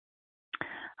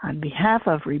On behalf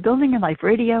of Rebuilding Your Life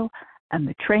Radio and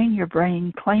the Train Your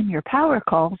Brain, Claim Your Power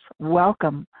calls,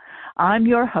 welcome. I'm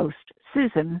your host,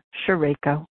 Susan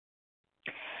Shareko.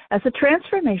 As a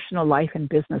transformational life and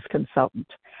business consultant,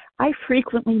 I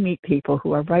frequently meet people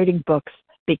who are writing books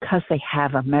because they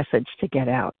have a message to get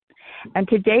out. And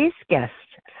today's guest,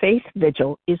 Faith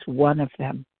Vigil, is one of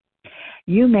them.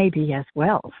 You may be as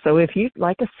well. So if you'd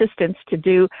like assistance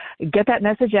to get that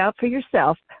message out for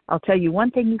yourself, I'll tell you one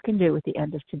thing you can do at the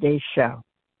end of today's show.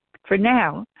 For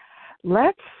now,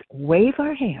 let's wave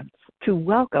our hands to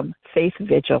welcome Faith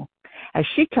Vigil as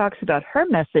she talks about her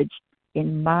message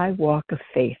in My Walk of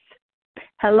Faith.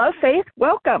 Hello, Faith.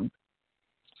 Welcome.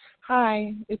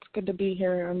 Hi. It's good to be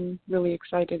here. I'm really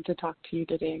excited to talk to you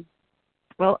today.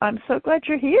 Well, I'm so glad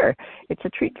you're here. It's a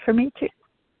treat for me, too.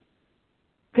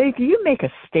 Faith, you make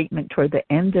a statement toward the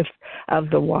end of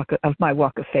My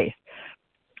Walk of Faith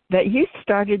that you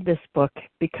started this book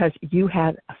because you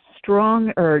had a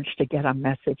strong urge to get a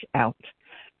message out.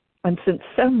 And since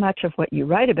so much of what you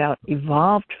write about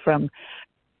evolved from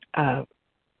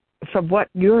what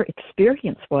your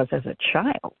experience was as a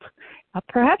child,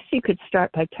 perhaps you could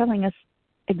start by telling us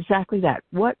exactly that.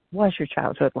 What was your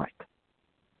childhood like?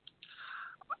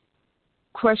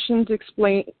 Questions to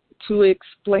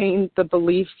explain the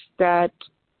beliefs that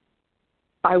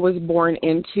I was born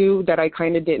into, that I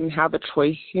kind of didn't have a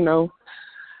choice,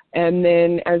 And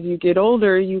then as you get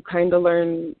older, you kind of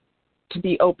learn to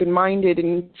be open-minded,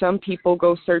 and some people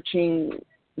go searching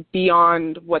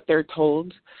beyond what they're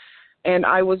told. And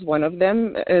I was one of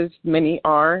them, as many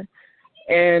are.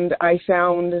 And I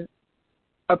found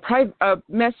a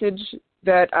message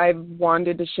that I've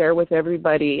wanted to share with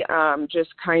everybody, just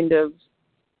kind of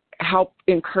help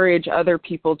encourage other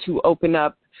people to open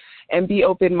up and be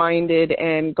open-minded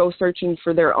and go searching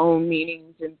for their own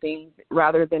meanings and things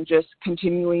rather than just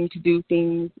continuing to do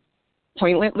things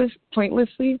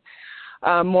pointlessly,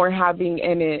 more having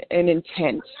an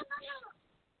intent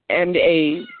and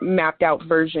a mapped out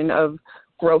version of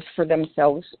growth for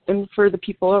themselves and for the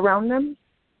people around them.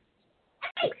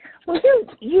 Well,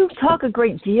 you talk a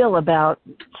great deal about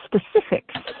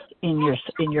specifics in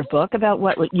your book about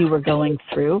what you were going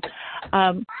through.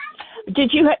 Do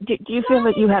you feel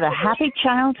that you had a happy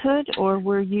childhood, or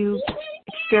were you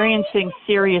experiencing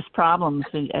serious problems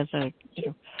as a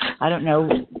I don't know,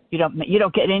 you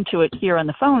don't get into it here on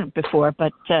the phone before,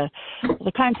 but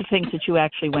the kinds of things that you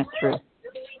actually went through?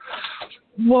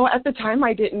 Well, at the time,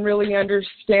 I didn't really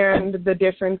understand the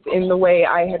difference in the way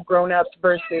I had grown up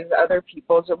versus other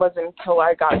people's. It wasn't until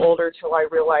I got older till I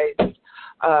realized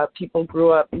people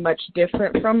grew up much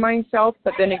different from myself.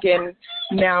 But then again,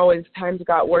 now as times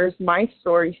got worse, my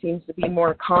story seems to be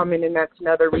more common, and that's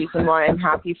another reason why I'm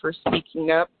happy for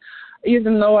speaking up.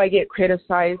 Even though I get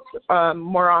criticized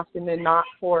more often than not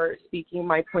for speaking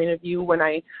my point of view, when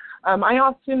I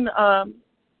often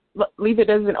leave it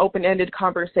as an open-ended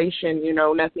conversation.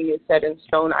 Nothing is set in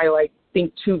stone. I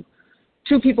think two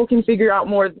people can figure out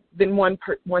more than one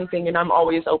thing, and I'm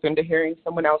always open to hearing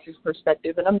someone else's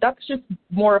perspective. And that's just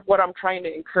more of what I'm trying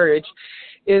to encourage,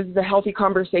 is the healthy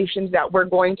conversations that we're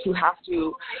going to have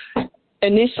to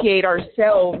initiate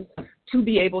ourselves to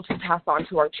be able to pass on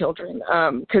to our children,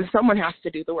 because someone has to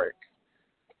do the work.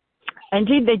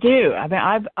 Indeed, they do. I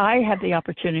mean, I had the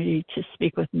opportunity to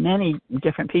speak with many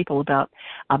different people about,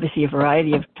 obviously, a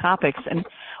variety of topics, and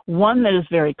one that is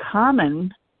very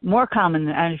common, more common,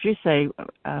 as you say,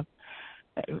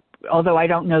 although I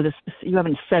don't know you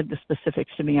haven't said the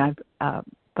specifics to me,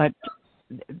 but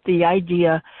the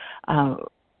idea,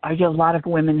 I get a lot of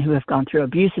women who have gone through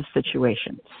abusive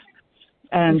situations,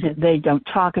 and they don't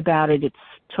talk about it. It's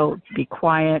told to be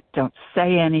quiet, don't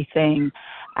say anything.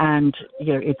 And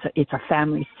it's a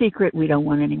family secret. We don't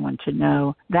want anyone to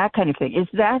know, that kind of thing. Is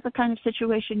that the kind of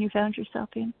situation you found yourself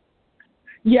in?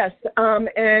 Yes,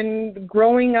 and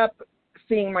growing up,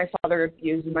 seeing my father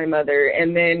abuse my mother,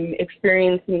 and then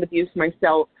experiencing the abuse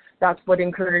myself, that's what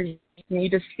encouraged me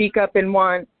to speak up and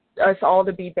want us all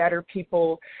to be better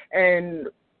people and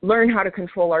learn how to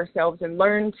control ourselves and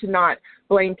learn to not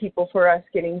blame people for us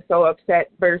getting so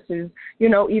upset versus,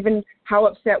 even how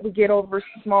upset we get over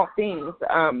small things.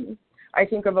 I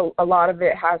think of a lot of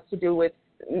it has to do with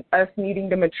us needing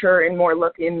to mature and more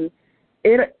look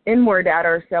inward at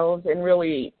ourselves and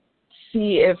really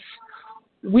see if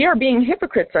we are being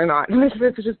hypocrites or not. Let's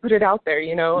just put it out there,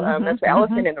 that's the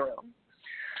elephant in the room.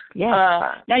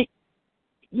 Yeah. Now,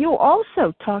 you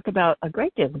also talk about a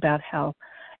great deal about how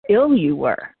ill you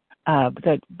were,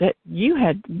 that you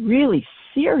had really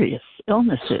serious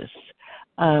illnesses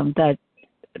that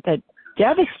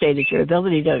devastated your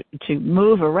ability to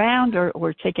move around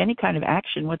or take any kind of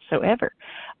action whatsoever.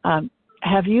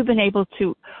 Have you been able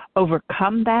to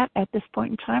overcome that at this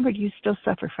point in time, or do you still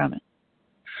suffer from it?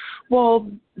 Well,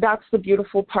 that's the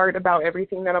beautiful part about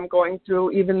everything that I'm going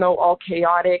through, even though all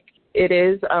chaotic it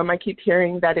is. I keep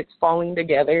hearing that it's falling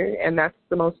together, and that's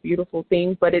the most beautiful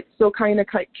thing, but it's still kind of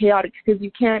chaotic because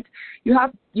you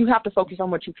have to focus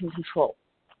on what you can control.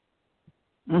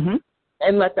 Mm-hmm.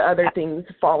 And let the other things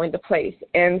fall into place.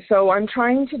 And so I'm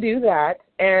trying to do that,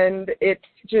 and it's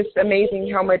just amazing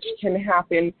how much can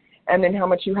happen and then how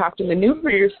much you have to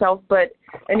maneuver yourself.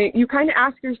 You kind of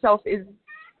ask yourself, is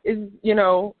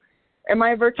am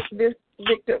I a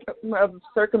victim of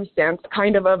circumstance,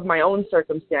 kind of my own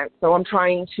circumstance? So I'm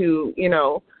trying to,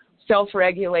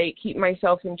 self-regulate, keep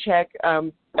myself in check,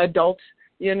 adult,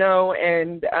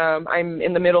 and I'm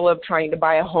in the middle of trying to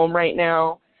buy a home right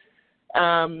now.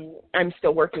 I'm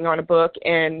still working on a book,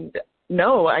 and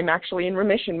no, I'm actually in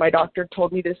remission. My doctor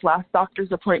told me this last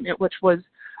doctor's appointment, which was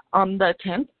on the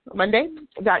 10th, Monday,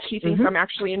 that she thinks I'm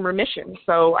actually in remission.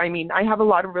 So, I have a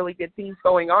lot of really good things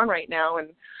going on right now,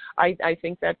 and I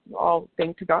think that's all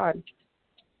thanks to God.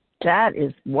 That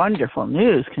is wonderful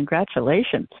news.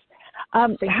 Congratulations.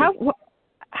 How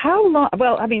long,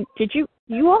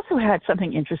 you also had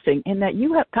something interesting in that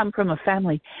you have come from a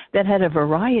family that had a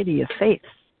variety of faiths.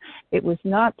 It was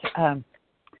not,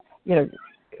 it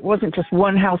wasn't just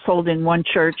one household in one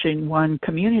church in one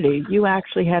community. You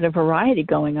actually had a variety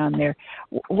going on there.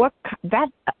 That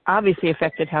obviously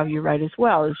affected how you write as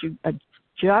well, as you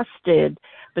adjusted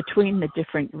between the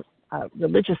different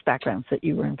religious backgrounds that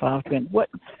you were involved in.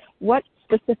 What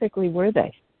specifically were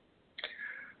they?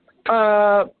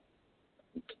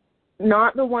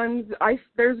 Not the ones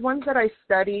there's ones that I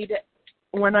studied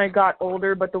when I got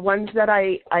older, but the ones that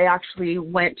I actually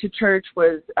went to church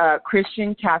was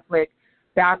Christian, Catholic,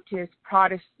 Baptist,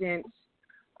 Protestant.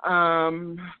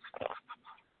 My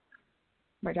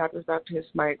dad was Baptist.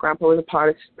 My grandpa was a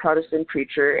Protestant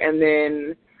preacher, and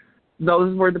then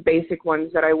those were the basic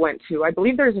ones that I went to. I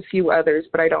believe there's a few others,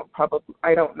 but I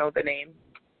don't know the name.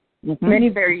 Mm-hmm. Many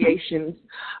variations,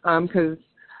 because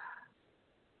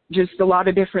just a lot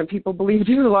of different people believe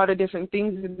in a lot of different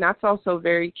things, and that's also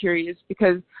very curious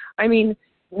because,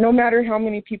 no matter how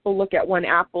many people look at one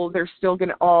apple, they're still going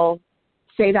to all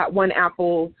say that one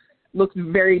apple looks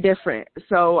very different.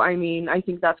 So, I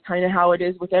think that's kind of how it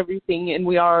is with everything, and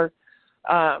we are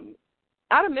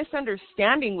at a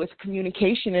misunderstanding with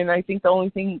communication, and I think the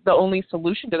only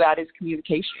solution to that is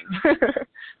communication.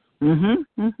 Mm-hmm,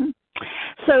 mm-hmm.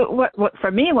 So what for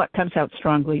me, what comes out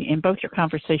strongly in both your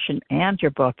conversation and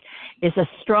your book is a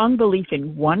strong belief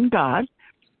in one God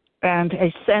and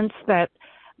a sense that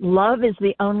love is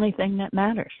the only thing that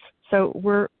matters. So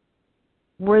were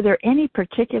there any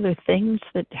particular things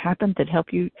that happened that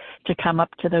helped you to come up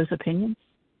to those opinions?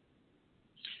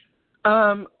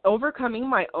 Overcoming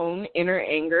my own inner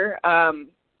anger,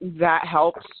 that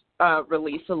helps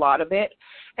release a lot of it.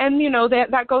 And,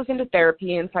 that goes into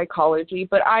therapy and psychology.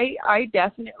 But I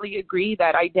definitely agree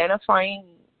that identifying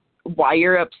why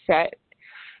you're upset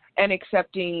and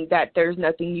accepting that there's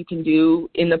nothing you can do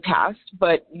in the past,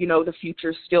 but, the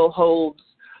future still holds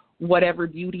whatever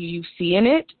beauty you see in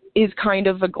it is kind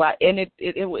of a glass, and it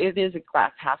is a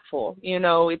glass half full.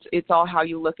 It's all how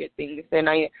you look at things. And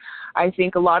I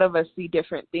think a lot of us see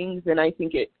different things, and I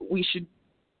think we should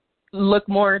look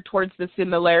more towards the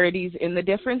similarities in the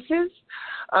differences,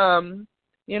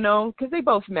 because they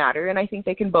both matter, and I think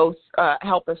they can both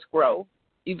help us grow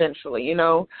eventually,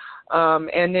 and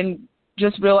then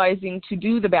just realizing to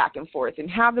do the back and forth and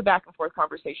have the back and forth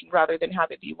conversation rather than have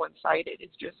it be one-sided is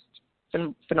just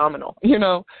phenomenal,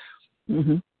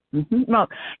 Mm-hmm. Mm-hmm. Well,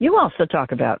 you also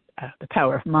talk about the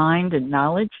power of mind and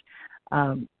knowledge.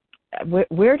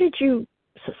 Where did you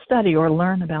study or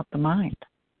learn about the mind?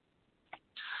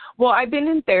 Well, I've been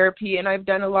in therapy, and I've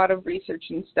done a lot of research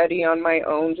and study on my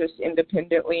own, just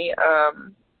independently.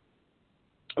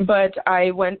 But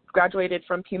I graduated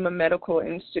from Pima Medical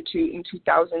Institute in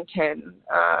 2010,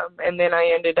 and then I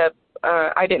ended up,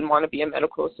 I didn't want to be a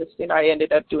medical assistant. I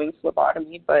ended up doing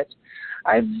phlebotomy, but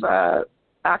I've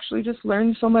actually just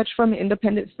learned so much from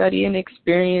independent study and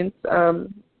experience. It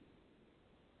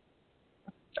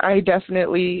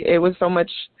was so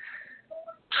much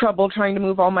trouble trying to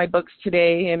move all my books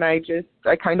today, and I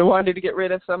kind of wanted to get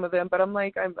rid of some of them, but I'm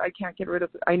like, I can't get rid of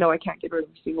a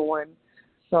single one.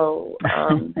 So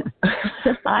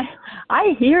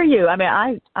I hear you.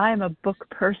 I'm a book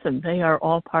person. They are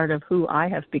all part of who I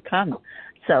have become.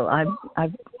 So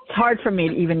it's hard for me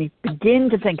to even begin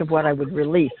to think of what I would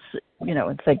release,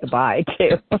 and say goodbye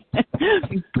to.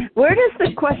 Where does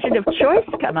the question of choice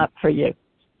come up for you?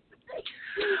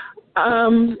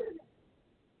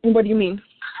 What do you mean?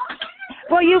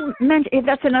 Well, you mentioned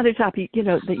that's another topic,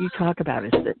 that you talk about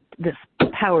is this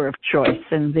power of choice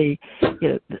and the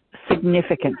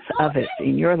significance of it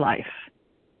in your life.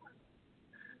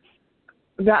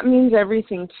 That means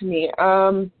everything to me,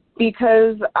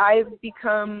 because I've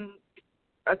become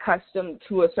accustomed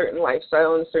to a certain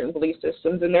lifestyle and certain belief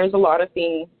systems, and there's a lot of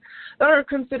things that are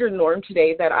considered norm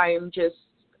today that I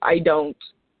don't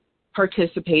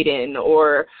participate in,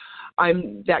 or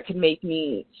that could make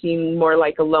me seem more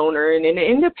like a loner and an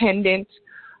independent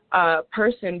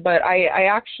person. But I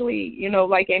actually,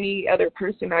 like any other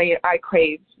person, I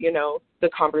crave, the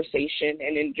conversation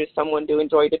and just someone to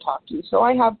enjoy to talk to. So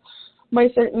I have my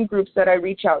certain groups that I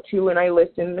reach out to and I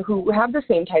listen who have the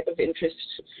same type of interest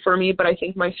for me, but I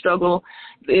think my struggle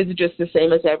is just the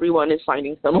same as everyone, is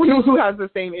finding someone who has the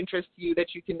same interest to you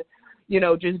that you can,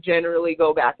 just generally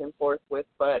go back and forth with.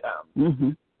 But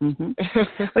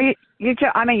Well, you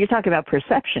talk about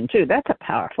perception too. That's a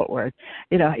powerful word.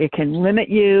 It can limit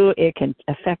you. It can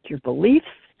affect your beliefs,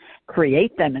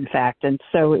 create them, in fact. And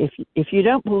so if you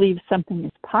don't believe something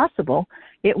is possible,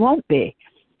 it won't be.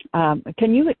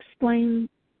 Can you explain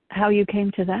how you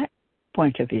came to that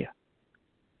point of view?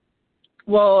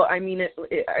 Well, I mean,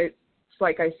 it's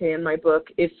like I say in my book,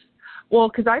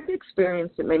 because I've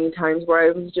experienced it many times where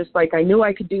I was just like, I knew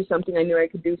I could do something,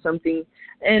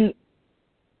 and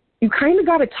you kind of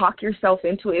got to talk yourself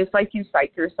into it. It's like you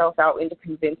psych yourself out into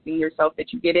convincing yourself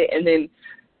that you get it, and then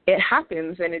it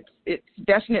happens, and it's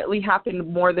definitely happened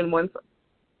more than once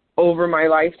over my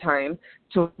lifetime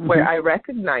to where I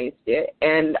recognized it,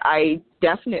 and I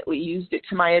definitely used it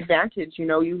to my advantage.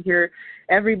 You hear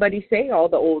everybody say all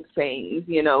the old sayings,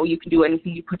 you can do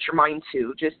anything you put your mind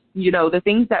to, just, the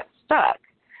things that stuck,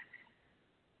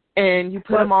 and you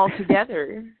put them all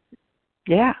together.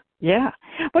 Yeah.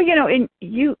 Well,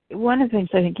 one of the things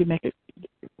I think you make a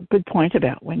good point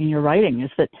about when you're writing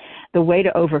is that the way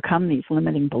to overcome these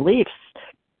limiting beliefs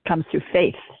comes through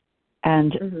faith.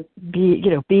 And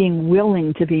being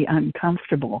willing to be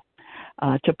uncomfortable,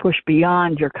 to push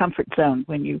beyond your comfort zone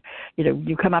when you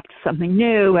come up to something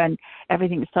new and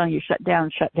everything is telling you shut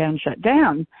down,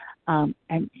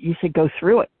 and you say go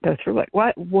through it.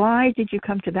 Why did you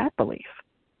come to that belief?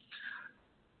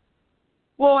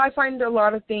 Well, I find a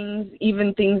lot of things,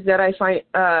 even things that I find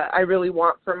I really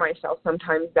want for myself,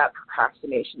 sometimes that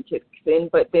procrastination kicks in.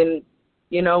 But then,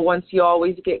 once you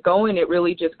always get going, it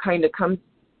really just kind of comes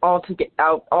all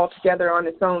together on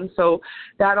its own. So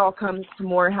that all comes to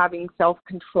more having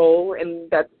self-control, and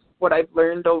that's what I've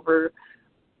learned over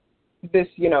this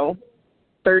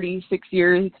 36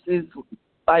 years is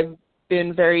I've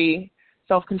been very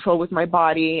self-control with my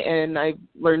body, and I've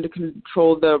learned to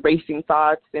control the racing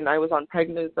thoughts, and I was on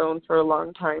pregnant zone for a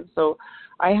long time. So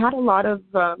I had a lot of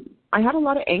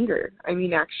anger,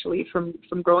 actually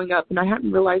from growing up, and I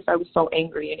hadn't realized I was so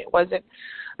angry, and it wasn't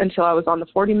until I was on the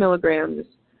 40 milligrams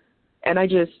and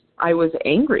I was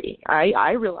angry.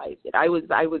 I realized it. I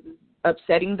was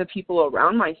upsetting the people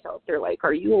around myself. They're like,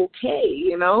 "Are you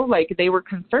okay?" Like they were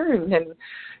concerned, and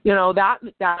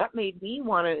that made me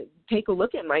want to take a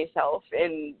look at myself,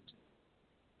 and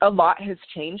a lot has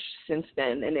changed since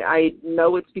then. And I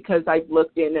know it's because I've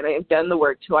looked in and I've done the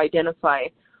work to identify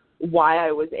why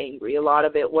I was angry. A lot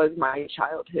of it was my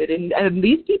childhood, and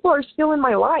these people are still in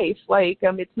my life. Like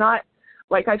it's not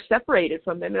like I've separated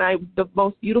from them. And the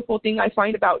most beautiful thing I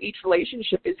find about each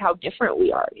relationship is how different we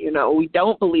are. We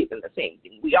don't believe in the same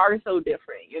thing. We are so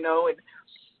different, and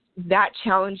that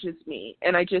challenges me.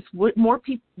 And I just wish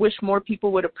more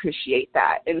people would appreciate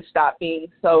that and stop being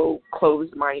so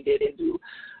closed-minded and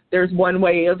there's one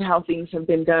way of how things have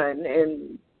been done.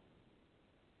 And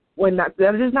when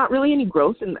there's not really any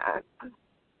growth in that.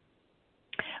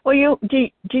 Well,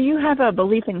 do you have a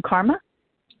belief in karma?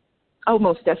 Oh,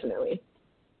 most definitely.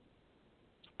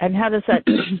 And how does that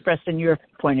express in your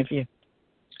point of view?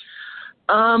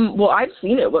 Well, I've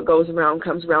seen it. What goes around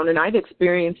comes around, and I've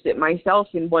experienced it myself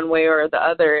in one way or the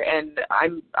other. And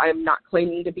I'm not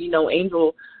claiming to be no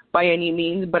angel by any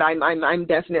means, but I'm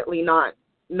definitely not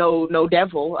no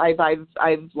devil. I've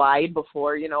lied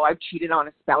before. I've cheated on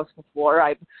a spouse before.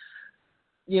 I'm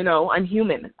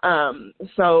human.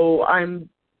 So I'm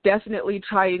definitely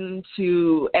trying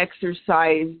to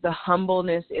exercise the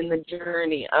humbleness in the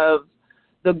journey of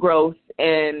the growth,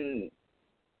 and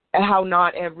how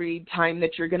not every time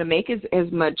that you're going to make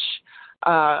as much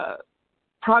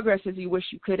progress as you wish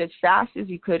you could, as fast as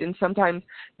you could. And sometimes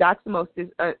that's the most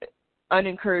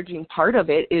unencouraging part of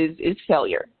it is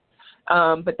failure.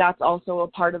 But that's also a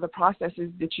part of the process, is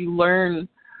that you learn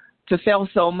to fail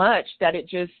so much that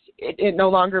it no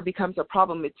longer becomes a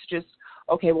problem. It's just,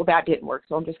 okay, well, that didn't work,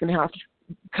 so I'm just going to have to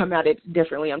come at it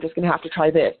differently. I'm just going to have to try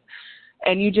this.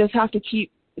 And you just have to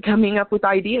keep coming up with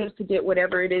ideas to get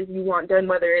whatever it is you want done,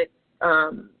 whether it's,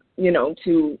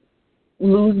 to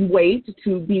lose weight,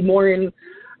 to be more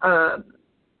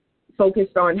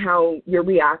focused on how you're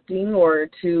reacting, or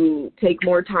to take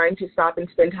more time to stop and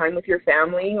spend time with your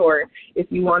family, or if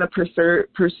you want to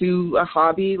pursue a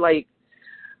hobby. Like,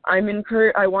 I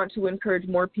want to encourage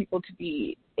more people to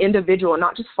be individual and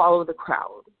not just follow the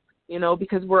crowd,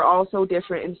 because we're all so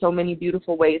different in so many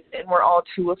beautiful ways, and we're all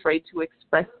too afraid to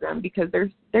express them because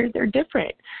they're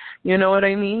different. You know what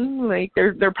I mean? Like,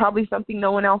 they're probably something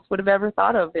no one else would have ever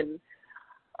thought of, and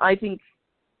I think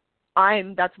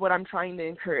that's what I'm trying to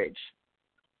encourage.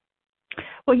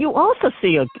 Well, you also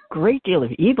see a great deal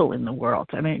of evil in the world.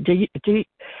 I mean,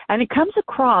 and it comes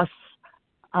across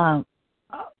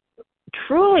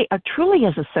truly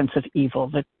as a sense of evil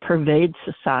that pervades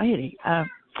society.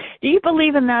 Do you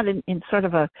believe in that in sort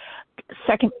of a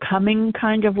second coming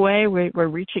kind of way, where we're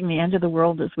reaching the end of the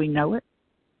world as we know it?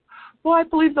 Well, I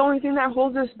believe the only thing that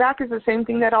holds us back is the same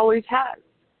thing that always has: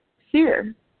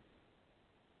 fear.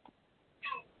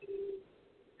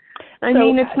 I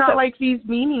mean, it's not like these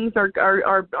meanings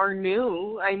are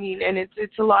new. I mean, and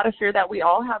it's a lot of fear that we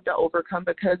all have to overcome,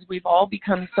 because we've all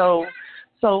become so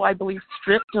I believe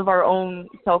stripped of our own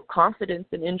self-confidence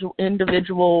and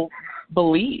individual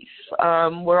belief.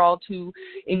 We're all too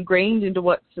ingrained into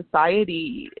what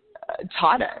society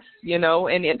taught us,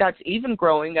 and that's even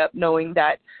growing up knowing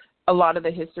that a lot of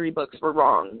the history books were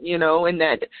wrong, and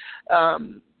that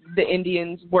the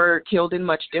Indians were killed in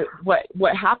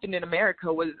what happened in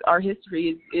America was, our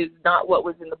history is not what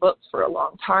was in the books for a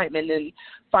long time. And then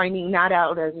finding that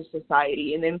out as a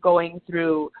society, and then going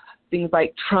through things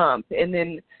like Trump, and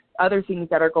then other things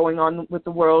that are going on with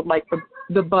the world, like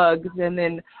the bugs, and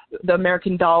then the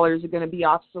American dollars are going to be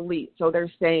obsolete, so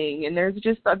they're saying, and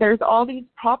there's all these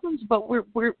problems, but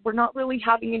we're not really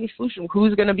having any solution.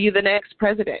 Who's going to be the next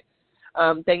president?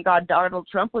 Thank God Donald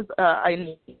Trump was,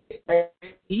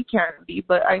 he can't be,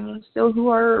 but I mean, still, who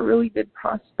are really good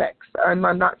prospects? I'm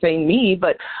not saying me,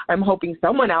 but I'm hoping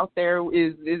someone out there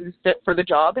is fit for the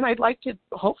job, and I'd like to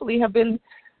hopefully have been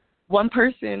one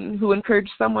person who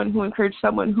encouraged someone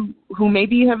who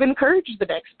maybe have encouraged the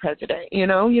next president,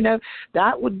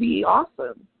 that would be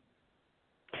awesome.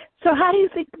 So how do you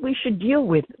think we should deal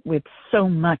with so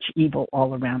much evil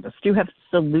all around us? Do you have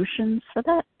solutions for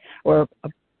that?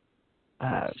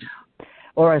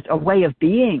 Or as a way of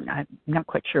being? I'm not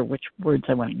quite sure which words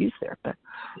I want to use there, but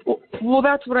well,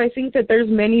 that's what I think, that there's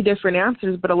many different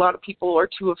answers, but a lot of people are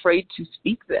too afraid to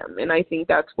speak them, and I think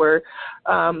that's where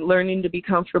learning to be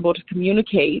comfortable to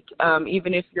communicate,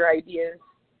 even if your ideas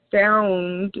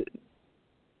sound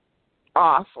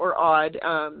off or odd,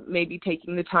 maybe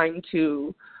taking the time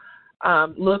to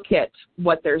look at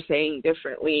what they're saying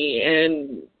differently,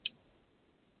 and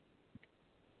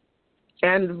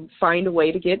find a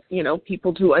way to get,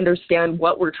 people to understand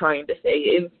what we're trying to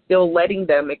say, and still letting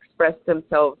them express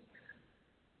themselves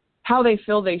how they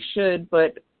feel they should,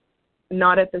 but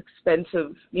not at the expense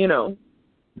of,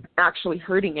 actually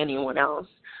hurting anyone else,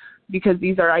 because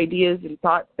these are ideas and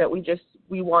thoughts that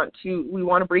we want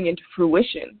to bring into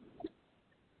fruition.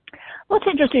 Well, it's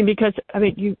interesting because, I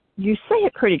mean, you say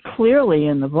it pretty clearly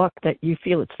in the book that you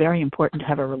feel it's very important to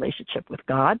have a relationship with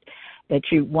God, that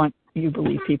you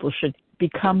believe people should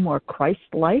become more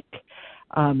Christ-like,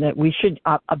 that we should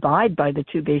abide by the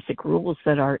two basic rules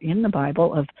that are in the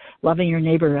Bible of loving your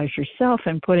neighbor as yourself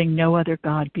and putting no other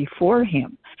God before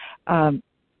him.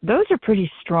 Those are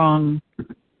pretty strong,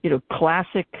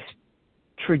 classic,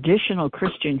 traditional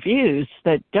Christian views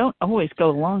that don't always go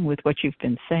along with what you've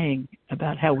been saying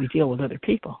about how we deal with other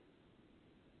people.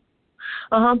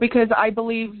 Because I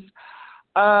believe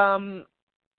there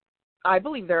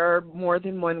are more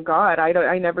than one God. I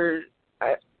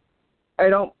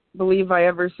don't believe I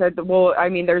ever said that. Well, I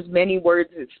mean, there's many words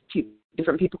that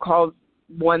different people call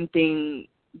one thing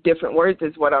different words,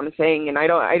 is what I'm saying. And I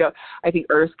think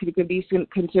Earth could be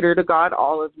considered a God.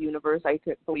 All of the universe, I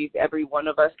believe every one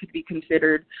of us could be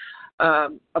considered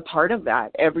a part of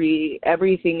that.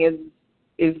 Everything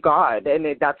is God, and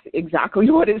that's exactly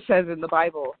what it says in the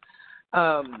Bible.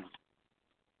 And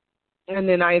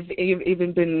then I've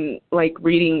even been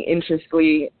reading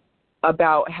interestedly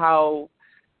about how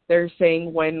they're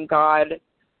saying when God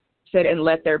said, "And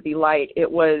let there be light,"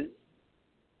 it was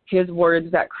his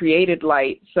words that created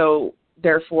light. So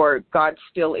therefore, God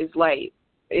still is light.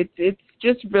 It's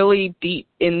just really deep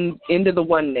into the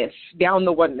oneness, down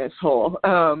the oneness hole,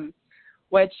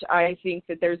 which I think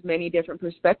that there's many different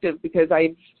perspectives, because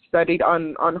I've studied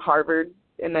on Harvard,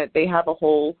 and that they have a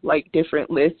whole different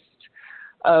list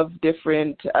of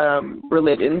different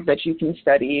religions that you can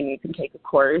study, and you can take a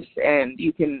course and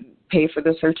you can pay for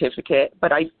the certificate.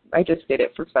 But I just did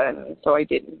it for fun, so I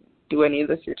didn't do any of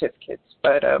the certificates.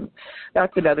 But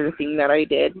that's another thing that I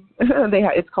did.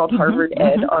 It's called Harvard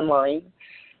Ed Online,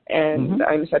 and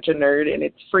I'm such a nerd, and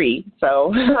it's free.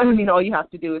 So I mean, all you have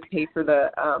to do is pay for the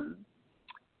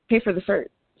cert.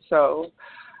 So,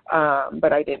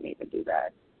 but I didn't even do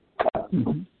that.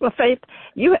 Well, Faith,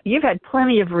 you've had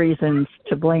plenty of reasons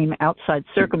to blame outside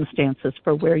circumstances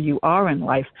for where you are in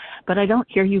life, but I don't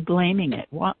hear you blaming it.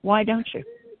 Why don't you?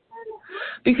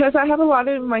 Because I have a lot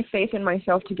of my faith in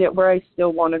myself to get where I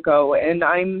still want to go, and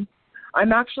I'm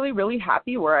actually really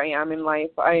happy where I am in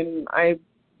life. I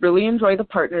really enjoy the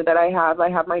partner that I have. I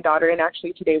have my daughter, and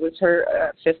actually today was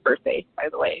her 5th birthday, by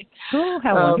the way. Oh,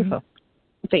 how wonderful.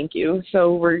 Thank you.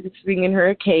 So we're singing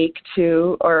her a cake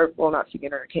too, not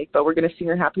singing her a cake, but we're going to sing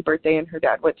her happy birthday, and her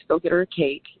dad went to go get her a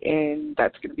cake, and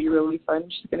that's going to be really fun.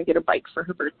 She's going to get a bike for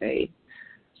her birthday.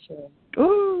 So.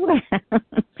 Ooh.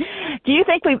 Do you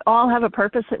think we all have a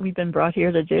purpose that we've been brought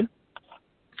here to do?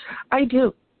 I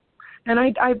do. And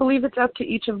I believe it's up to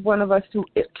each of one of us to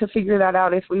figure that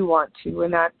out if we want to.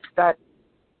 And that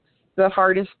the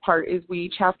hardest part is we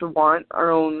each have to want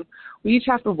to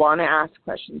ask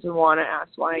questions and want to ask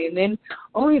why. And then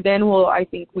only then will I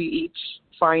think we each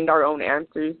find our own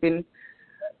answers. And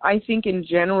I think in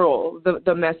general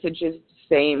the message is the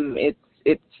same. It's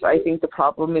I think the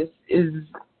problem is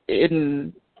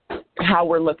in how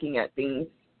we're looking at things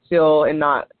still, and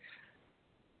not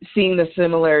seeing the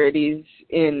similarities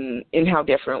in how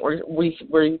different we're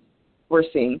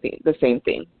seeing the same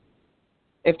thing,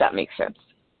 if that makes sense.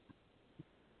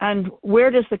 And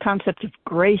where does the concept of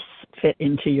grace fit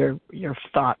into your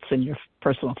thoughts and your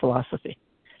personal philosophy?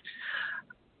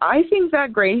 I think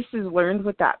that grace is learned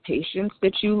with that patience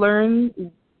that you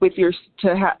learn with you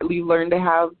learn to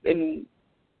have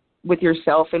with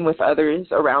yourself and with others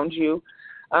around you,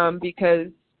 because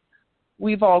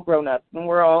we've all grown up and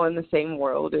we're all in the same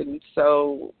world, and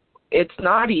so it's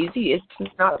not easy. It's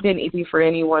not been easy for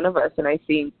any one of us, and I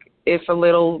think if a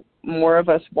little more of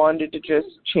us wanted to just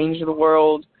change the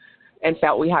world and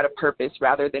felt we had a purpose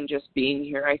rather than just being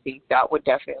here, I think that would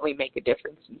definitely make a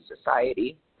difference in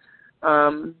society.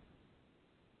 You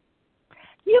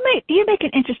make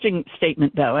an interesting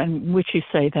statement, though, in which you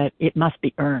say that it must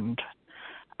be earned.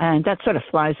 And that sort of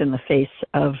flies in the face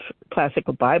of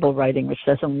classical Bible writing, which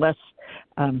says unless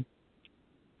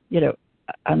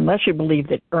you believe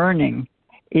that earning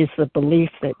is the belief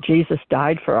that Jesus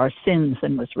died for our sins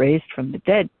and was raised from the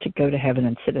dead to go to heaven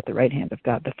and sit at the right hand of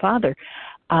God the Father,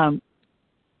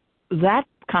 that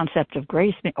concept of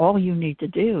grace, all you need to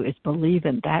do is believe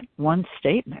in that one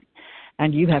statement,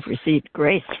 and you have received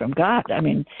grace from God. I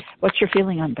mean, what's your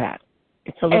feeling on that?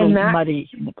 It's a little muddy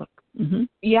in the book. Mm-hmm.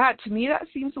 Yeah, to me that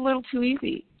seems a little too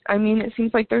easy. I mean, it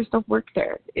seems like there's no work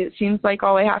there. It seems like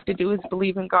all I have to do is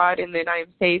believe in God, and then I'm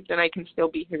saved, and I can still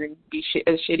be here and be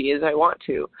as shitty as I want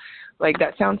to. Like,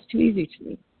 that sounds too easy to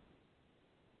me.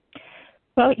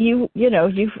 Well, you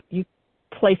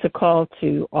place a call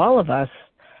to all of us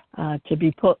to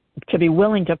be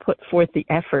willing to put forth the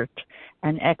effort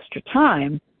and extra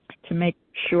time to make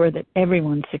sure that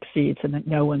everyone succeeds and that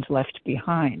no one's left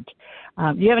behind.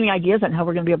 Do you have any ideas on how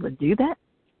we're going to be able to do that?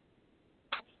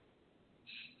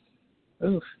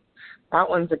 Oof, that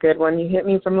one's a good one. You hit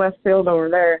me from left field over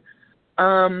there.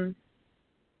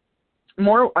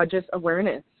 More just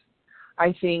awareness.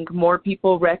 I think more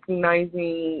people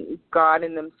recognizing God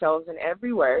in themselves and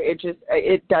everywhere.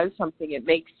 It does something. It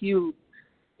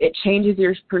changes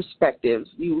your perspective.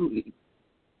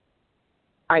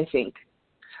 I think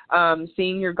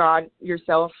seeing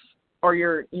yourself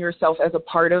as a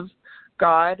part of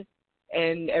God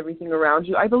and everything around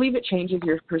you, I believe it changes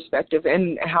your perspective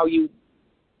and how you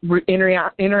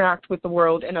interact with the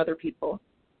world and other people.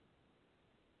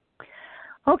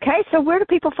 Okay, so where do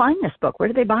people find this book? Where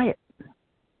do they buy it?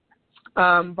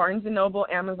 Barnes & Noble,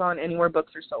 Amazon, anywhere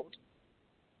books are sold.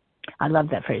 I love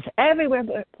that phrase. Everywhere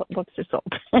books are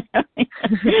sold.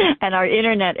 And our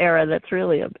internet era, that's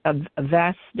really a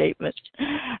vast statement.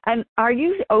 And are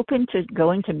you open to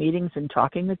going to meetings and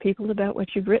talking with people about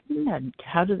what you've written? And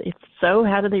how do they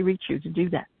reach you to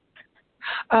do that?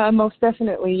 Most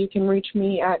definitely. You can reach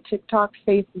me at TikTok,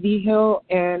 Faith Vigil,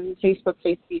 and Facebook,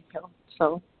 Faith Vigil.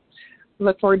 So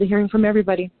look forward to hearing from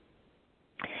everybody.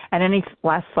 And any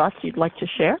last thoughts you'd like to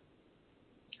share?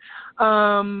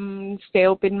 Stay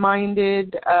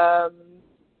open-minded,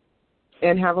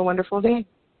 and have a wonderful day.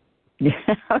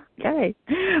 Okay.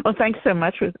 Well, thanks so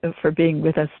much for being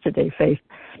with us today, Faith.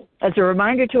 As a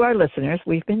reminder to our listeners,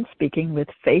 we've been speaking with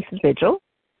Faith Vigil,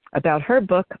 about her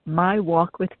book, My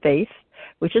Walk with Faith,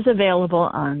 which is available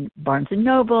on Barnes &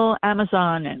 Noble,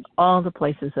 Amazon, and all the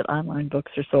places that online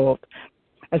books are sold.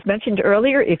 As mentioned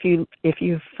earlier, if you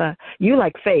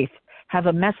like faith, have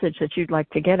a message that you'd like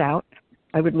to get out,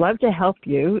 I would love to help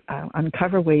you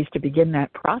uncover ways to begin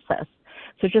that process.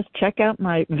 So just check out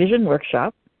my vision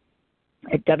workshop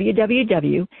at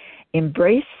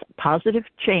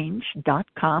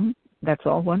www.embracepositivechange.com. That's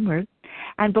all one word.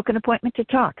 And book an appointment to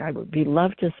talk. I would be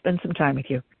love to spend some time with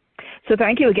you. So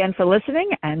thank you again for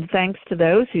listening, and thanks to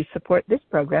those who support this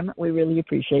program. We really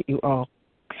appreciate you all.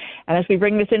 And as we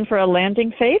bring this in for a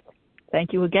landing, Faith,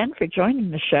 thank you again for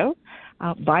joining the show.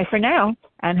 Bye for now,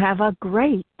 and have a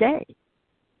great day.